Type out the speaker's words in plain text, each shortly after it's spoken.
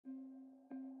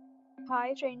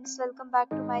Hi friends, welcome back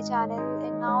to my channel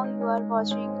and now you are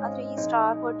watching a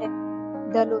 3-star hotel.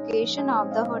 The location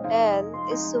of the hotel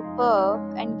is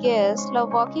superb and guests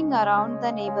love walking around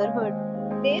the neighborhood.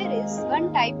 There is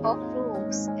one type of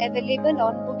rooms available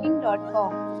on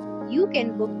booking.com. You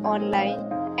can book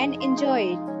online and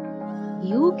enjoy it.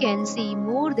 You can see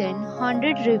more than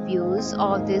 100 reviews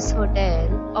of this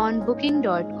hotel on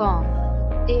booking.com.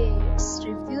 Its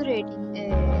review rating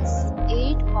is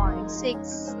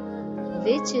 8.6,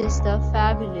 which is the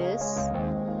fabulous.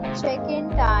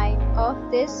 Check-in time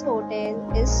of this hotel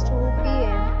is 2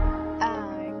 p.m.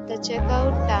 and the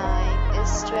checkout time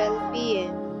is 12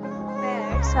 p.m.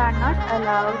 Pets are not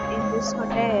allowed in this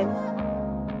hotel.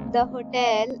 The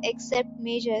hotel accepts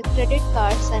major credit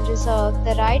cards and reserves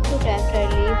the right to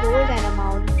temporarily hold an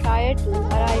amount prior to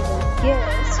arrival.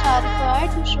 Guests are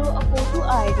required to show a photo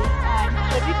ID and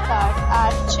credit card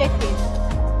at check-in.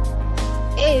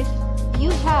 If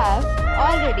you have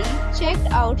already checked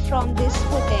out from this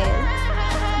hotel,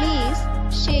 please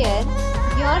share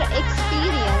your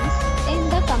experience in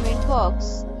the comment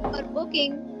box. For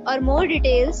booking or more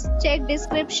details, check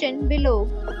description below.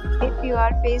 If you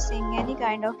are facing any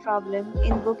kind of problem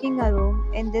in booking a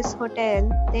room in this hotel,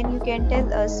 then you can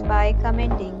tell us by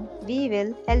commenting. We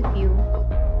will help you.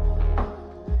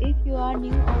 If you are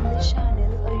new on this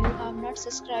channel or you have not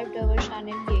subscribed our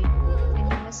channel yet, then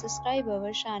you must subscribe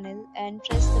our channel and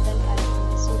press the bell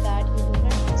icon so that you do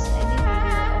not miss any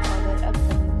video of our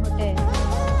upcoming hotel.